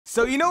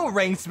So you know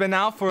rank's been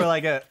out for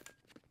like a...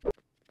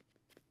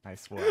 I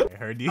swear I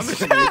heard you.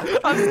 Shut up,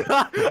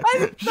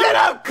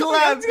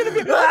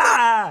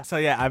 CLEB! So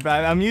yeah,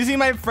 I'm using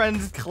my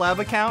friend's CLEB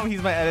account.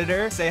 He's my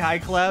editor. Say hi,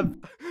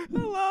 CLEB.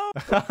 Hello.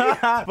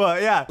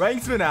 But yeah,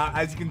 rank's been out.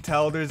 As you can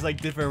tell, there's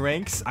like different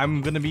ranks.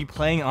 I'm gonna be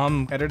playing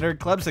on editor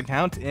CLEB's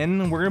account,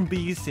 and we're gonna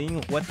be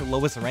seeing what the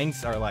lowest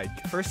ranks are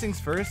like. First things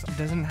first, it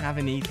doesn't have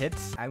any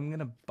kits. I'm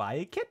gonna buy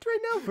a kit right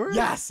now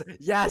first.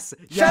 Yes.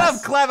 Shut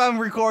up, CLEB, I'm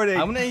recording.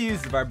 I'm gonna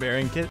use the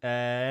barbarian kit,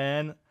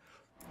 and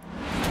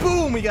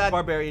boom, we got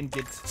barbarian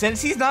kits.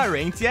 Since he's not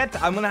ranked yet,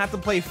 I'm gonna have to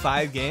play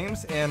 5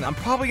 games, and I'm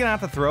probably gonna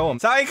have to throw him.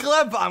 Sorry,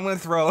 CLEB, I'm gonna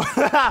throw.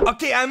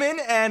 Okay, I'm in,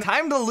 and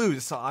time to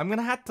lose. So I'm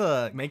gonna have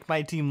to make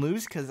my team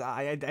lose, because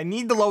I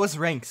need the lowest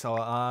rank. So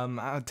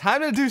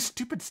time to do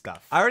stupid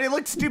stuff. I already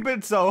looked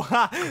stupid, so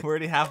we're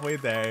already halfway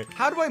there.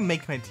 How do I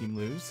make my team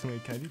lose?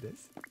 Wait, can I do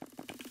this?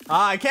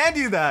 I can't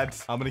do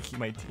that. I'm gonna keep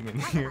my team in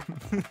here.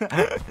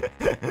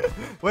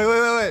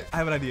 Wait. I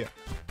have an idea.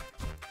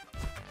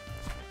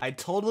 I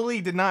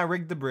totally did not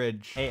rig the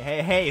bridge.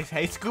 Hey,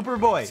 Scooper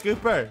boy.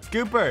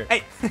 Scooper.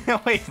 Hey,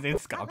 wait,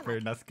 it's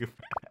Scooper, not Scooper.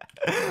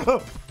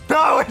 Oh,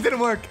 no, it didn't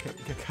work.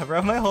 Okay, cover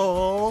up my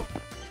hole.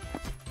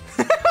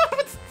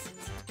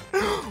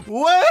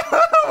 What?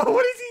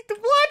 What is he?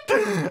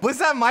 What? Was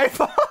that my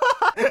fault?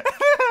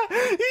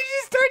 He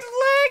just starts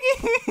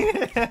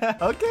lagging.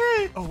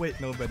 Okay. Oh wait,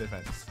 no bed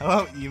defense.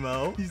 Hello,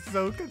 emo. He's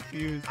so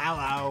confused.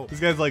 Ow. This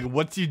guy's like,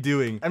 "What's you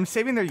doing?" I'm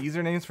saving their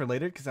usernames for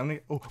later because I'm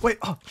gonna. Oh wait.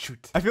 Oh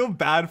shoot. I feel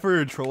bad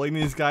for trolling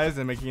these guys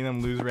and making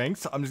them lose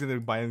ranks. So I'm just gonna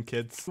buy them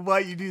kits. Why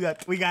you do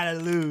that? We gotta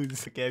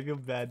lose. Okay, I feel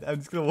bad. I'm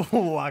just gonna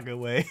walk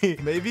away.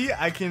 Maybe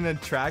I can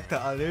attract the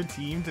other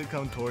team to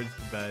come towards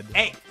the bed.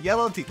 Hey,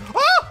 yellow team.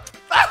 Oh!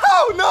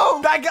 Oh no!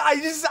 That guy,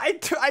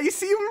 I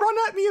see him run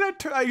at me and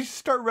I just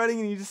start running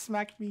and he just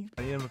smacked me.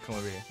 I need him to come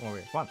over here.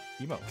 Come on,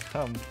 emo.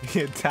 Come.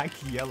 Attack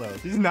yellow.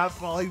 He's not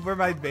falling for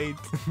my bait.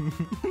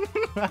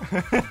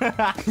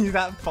 He's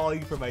not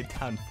falling for my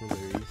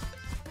tomfoolery.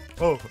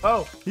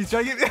 Oh, he's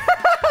trying to get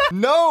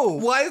No!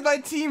 Why is my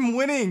team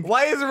winning?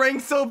 Why is rank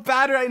so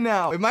bad right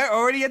now? Am I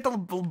already at the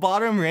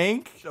bottom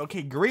rank?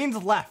 Okay,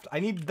 green's left. I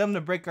need them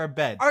to break our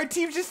bed. Our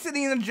team's just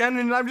sitting in the gen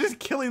and I'm just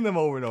killing them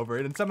over and over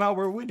and somehow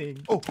we're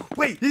winning. Oh,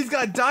 wait, he's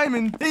got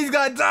diamond. This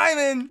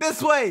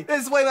way,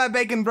 my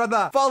bacon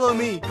brother. Follow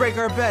me. Break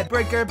our bed.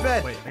 Wait,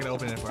 I gotta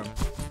open it for him.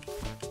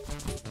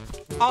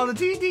 On the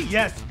TNT,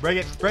 yes. Break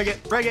it,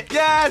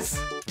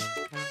 yes!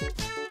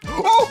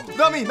 Oh,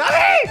 not me!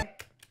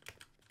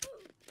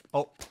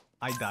 Oh,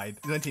 I died.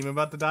 Is my team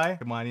about to die?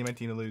 Come on, I need my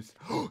team to lose.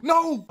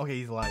 No! Okay,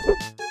 he's alive.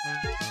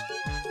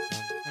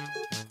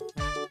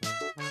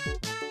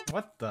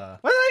 What did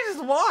I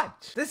just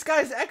watch? This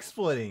guy's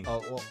exploiting.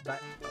 Oh, well,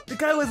 the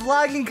guy was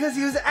lagging because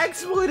he was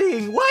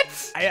exploiting.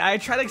 What? I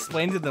try to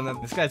explain to them that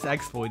this guy's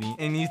exploiting,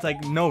 and he's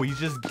like, no, he's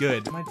just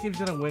good. My team's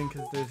gonna win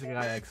because there's a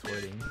guy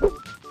exploiting.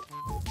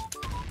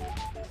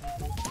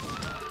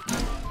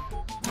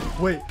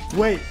 Wait,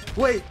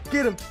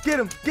 get him.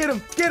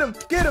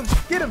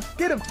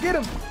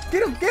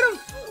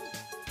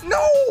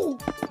 No!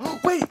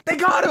 Wait, they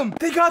got him.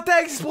 They got the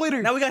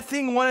exploiter. Now we got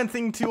thing 1 and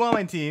thing 2 on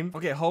my team.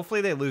 Okay,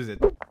 hopefully they lose it.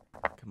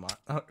 Come on.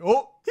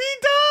 Oh, he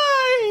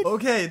died.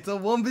 Okay, it's a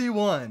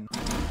 1v1.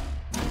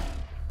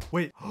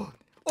 Wait.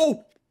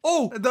 Oh,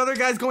 the other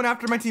guy's going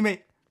after my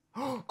teammate.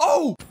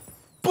 Oh,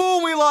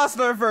 boom, we lost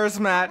our first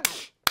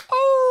match.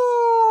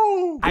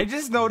 I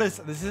just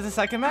noticed this is the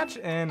second match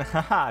and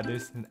haha,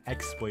 there's an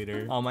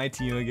exploiter on my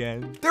team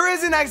again. There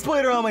is an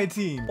exploiter on my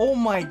team. Oh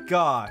my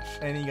gosh.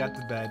 And he got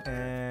to bed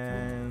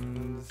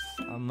and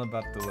I'm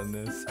about to win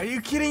this. Are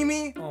you kidding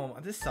me? Oh,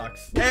 this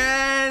sucks.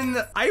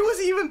 And I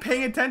wasn't even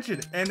paying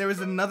attention and there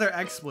was another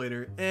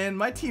exploiter and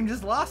my team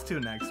just lost to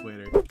an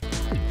exploiter.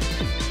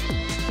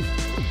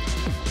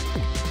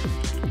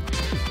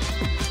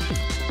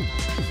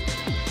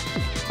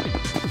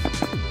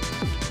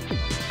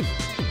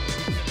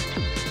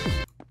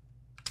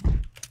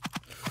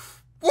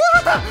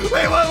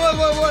 Wait, what?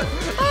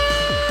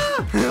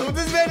 Ah!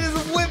 This man just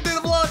went through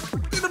the block.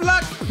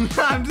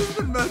 I've just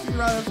been messing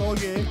around this whole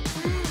game.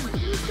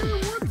 This guy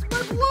wants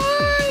my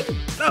blood.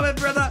 Stop it,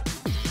 brother.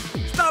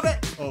 Stop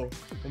it. Oh,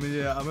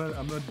 yeah, I'm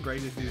gonna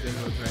break these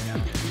inroads right now.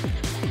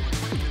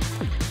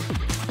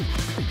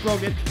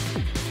 Broke it.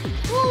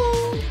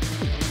 Woo!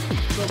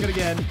 Broke it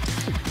again.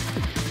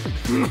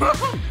 Oh,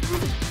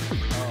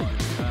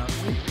 I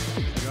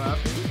go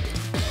after you.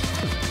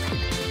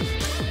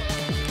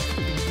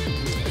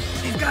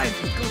 Guys,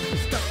 let's go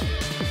stuff.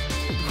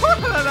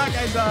 That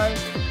guy died.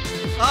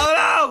 Oh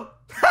no!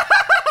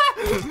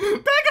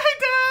 That guy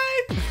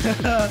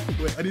died!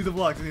 Wait, I need the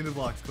blocks,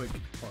 quick.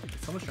 Oh,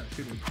 someone's trying to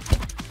shoot me.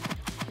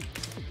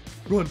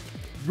 Run!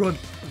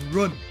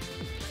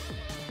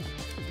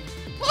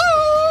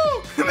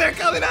 Oh! They're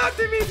coming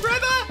after me,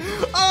 brother!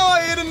 Oh,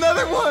 I hit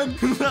another one!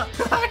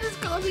 I'm just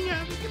causing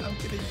havoc and I'm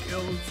getting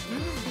kills.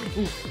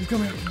 Oh, he's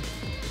coming after me.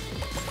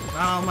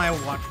 Oh, my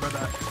watch,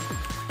 brother.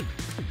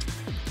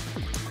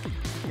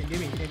 Can't get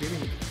me.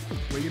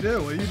 What do you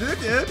do,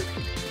 dude?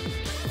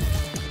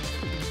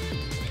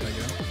 There you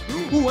go.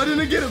 Ooh, I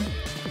didn't get him.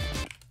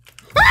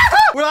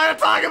 We're not gonna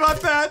talk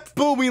about that.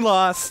 Boom, we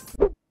lost.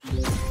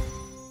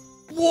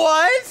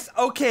 What?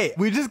 Okay,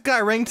 we just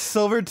got ranked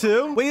silver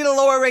too. We need a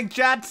lower rank,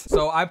 chat.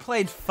 So I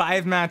played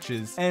 5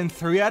 matches, and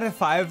 3 out of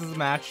 5 of the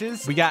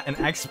matches, we got an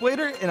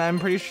exploiter, and I'm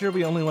pretty sure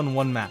we only won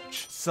 1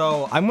 match.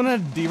 So I'm gonna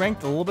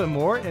derank a little bit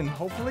more, and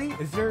hopefully,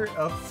 is there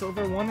a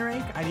silver 1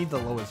 rank? I need the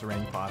lowest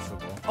rank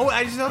possible. Oh,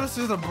 I just noticed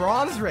there's a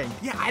bronze rank.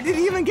 Yeah, I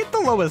didn't even get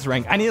the lowest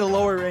rank. I need a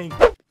lower rank.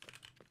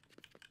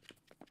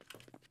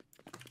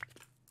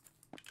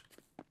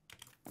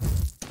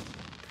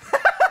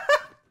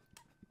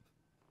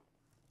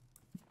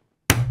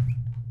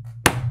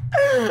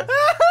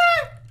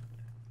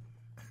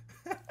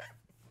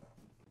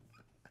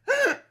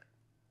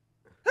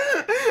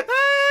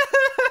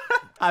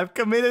 I've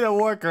committed a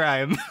war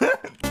crime.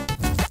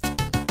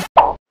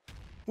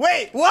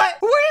 Wait, what?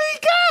 Where did he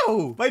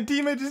go? My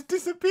teammate just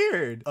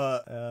disappeared.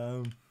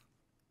 Okay.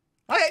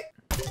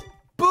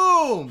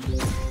 Boom.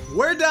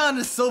 We're down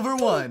to silver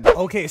 1.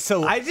 Okay,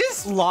 so I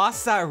just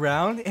lost that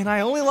round, and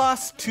I only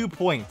lost 2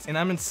 points, and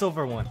I'm in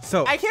silver 1.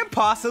 So I can't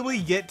possibly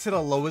get to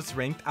the lowest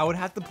ranked. I would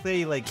have to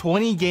play like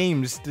 20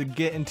 games to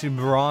get into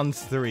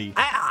bronze 3.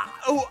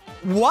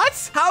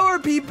 What? How are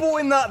people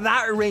in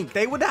that rank?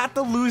 They would have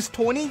to lose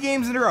 20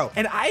 games in a row.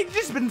 And I've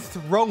just been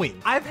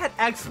throwing. I've had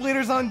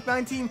exploiters on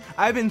my team.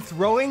 I've been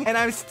throwing, and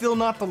I'm still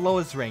not the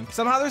lowest rank.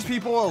 Somehow there's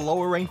people a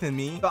lower rank than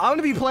me. But I'm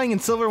gonna be playing in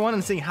silver 1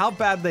 and seeing how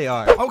bad they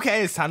are.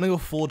 Okay, it's time to go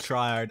full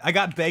tryhard. I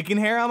got bacon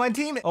hair on my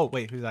team. Oh,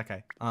 wait, who's that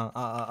guy?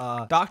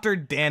 Dr.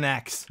 Dan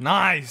X.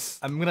 Nice.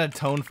 I'm gonna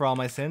atone for all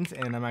my sins,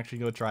 and I'm actually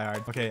gonna try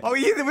hard. Okay. Oh,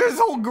 yeah, there's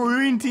a whole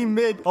green team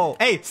mid. Oh,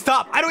 hey,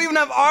 stop. I don't even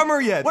have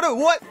armor yet.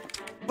 What?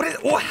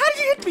 Oh, how did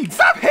you hit me?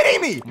 Stop hitting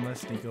me! I'm gonna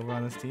sneak over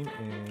on this team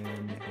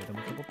and hit him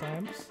a couple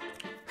times.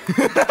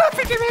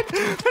 Fisherman!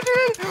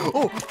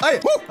 Oh,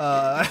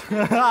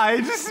 I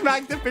just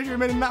smacked the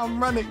fisherman and now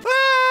I'm running.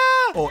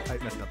 Ah! Oh, I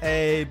messed up.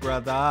 Hey,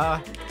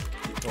 brother.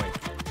 Wait.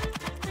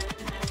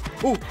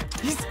 Oh,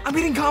 I'm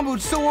hitting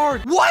combos so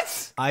hard.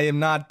 What? I am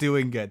not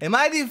doing good. In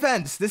my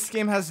defense, this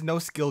game has no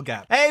skill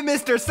gap. Hey,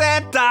 Mr.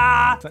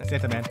 Santa!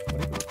 Santa man.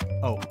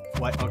 Oh,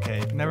 what?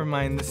 Okay, never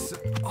mind this.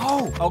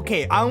 Oh,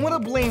 okay. I'm gonna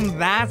blame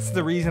that's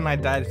the reason I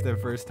died for the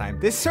first time.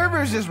 This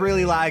server is just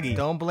really laggy.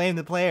 Don't blame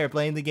the player,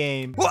 blame the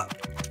game. What?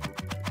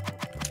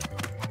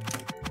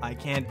 I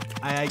can,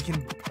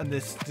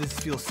 this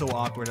feels so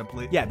awkward to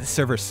play. Yeah, this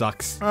server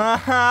sucks.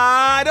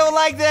 I don't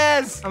like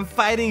this. I'm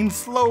fighting in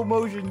slow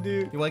motion,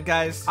 dude. You know what,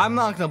 guys? I'm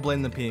not gonna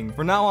blame the ping.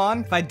 From now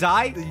on, if I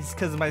die, it's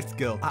because of my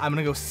skill. I'm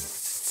gonna go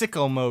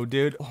sicko mode,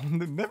 dude. Oh,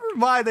 never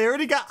mind. They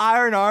already got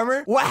iron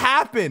armor. What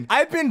happened?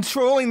 I've been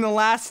trolling the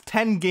last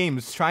 10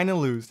 games trying to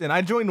lose, and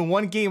I joined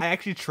 1 game I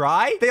actually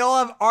tried. They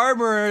all have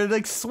armor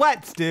like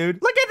sweats,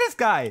 dude. Look at this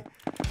guy.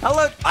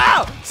 Hello.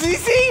 Ow!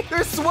 See?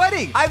 They're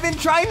sweating. I've been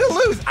trying to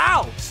lose.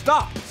 Ow!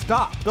 Stop.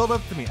 Build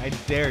up to me. I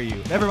dare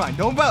you. Never mind.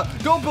 Don't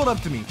build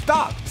up to me.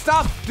 Stop,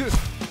 dude.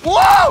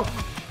 Whoa!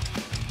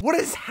 What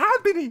is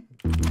happening?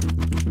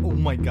 Oh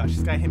my gosh,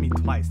 this guy hit me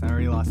twice. I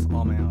already lost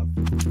all my health.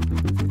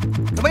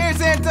 Come here,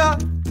 Santa.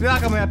 You're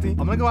not coming after me.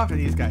 I'm gonna go after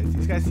these guys.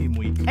 These guys seem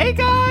weak. Hey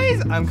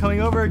guys, I'm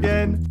coming over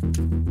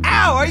again.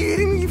 Ow! Are you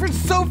hitting me from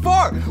so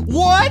far?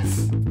 What?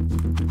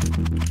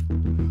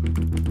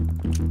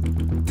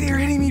 They're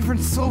hitting me from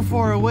so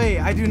far away.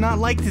 I do not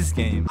like this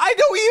game. I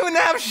don't even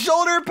have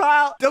shoulder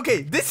power.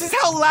 Okay, this is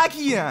how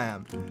lucky I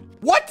am.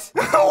 What?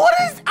 What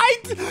is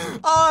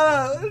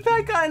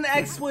I got an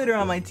exploiter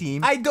on my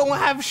team. I don't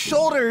have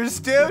shoulders,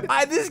 dude.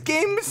 This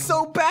game is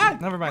so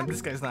bad. Never mind,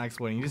 this guy's not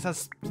exploiting. He just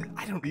has,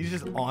 he's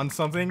just on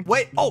something.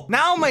 Wait, oh,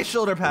 now my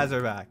shoulder pads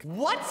are back.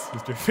 What?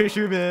 Mr.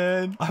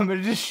 Fisherman. I'm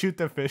gonna just shoot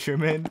the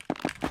fisherman.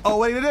 Oh,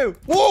 what are you gonna do?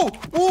 Whoa,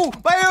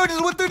 my arrow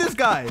just went through this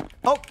guy.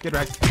 Oh, get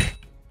wrecked.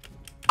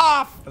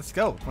 Off. Let's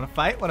go. Wanna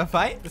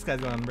fight? This guy's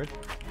going on the bridge.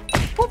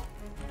 Whoop.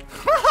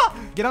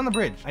 Get on the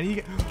bridge. I need to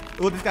get,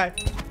 oh, this guy.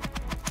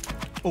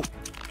 Oh.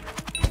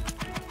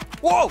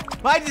 Whoa!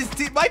 My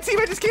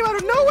teammate just came out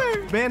of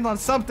nowhere! Man's on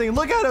something.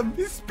 Look at him.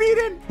 He's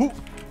speeding. Ooh.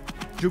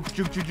 Juke.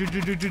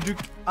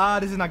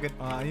 This is not good.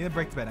 I need to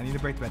break the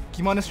bed.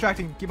 Keep on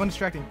distracting.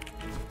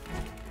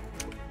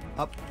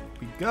 Up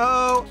we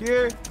go.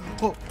 Here.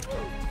 Oh.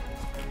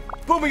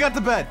 Boom, we got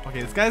the bed.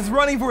 Okay, this guy's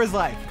running for his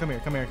life. Come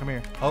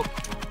here. Oh.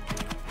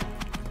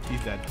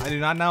 He's dead. I do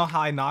not know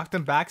how I knocked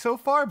him back so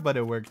far, but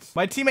it worked.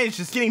 My teammate's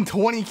just getting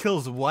 20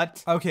 kills.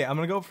 What? Okay, I'm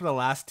gonna go for the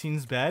last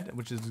team's bed,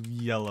 which is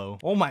yellow.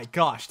 Oh my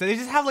gosh. They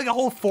just have like a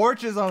whole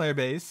fortress on their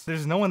base.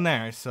 There's no one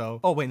there, so.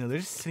 Oh wait, no, they're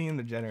just sitting in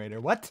the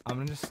generator. What? I'm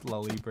gonna just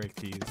slowly break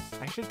these.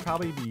 I should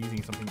probably be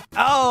using something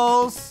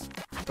else.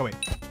 Oh wait.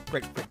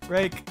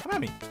 Break. Come at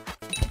me.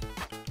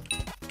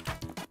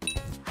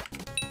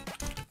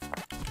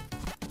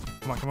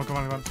 Come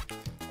on.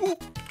 Ooh.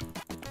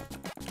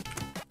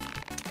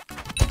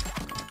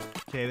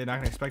 Okay, they're not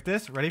gonna expect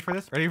this. Ready for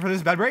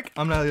this bed break?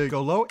 I'm gonna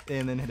go low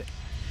and then hit it.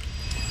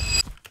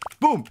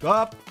 Boom!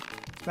 Up.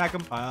 Smack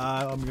him.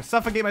 I'm gonna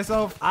suffocate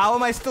myself. How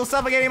am I still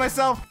suffocating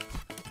myself?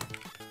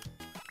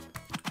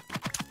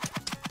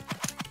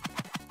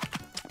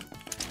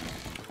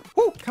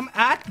 Woo! Come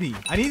at me.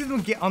 I need them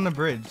to get on the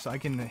bridge so I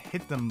can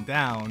hit them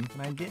down. Can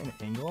I get an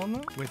angle on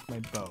them with my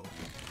bow?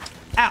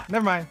 Ow,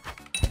 never mind.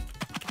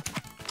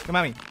 Come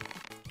at me.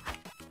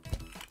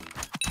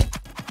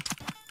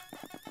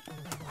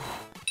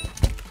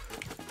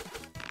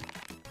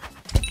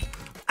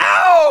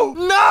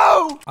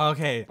 No!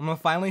 Okay, I'm gonna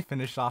finally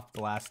finish off the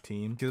last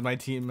team because my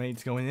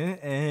teammate's going in,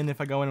 and if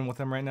I go in with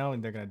them right now,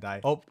 they're gonna die.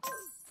 Oh,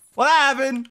 what happened?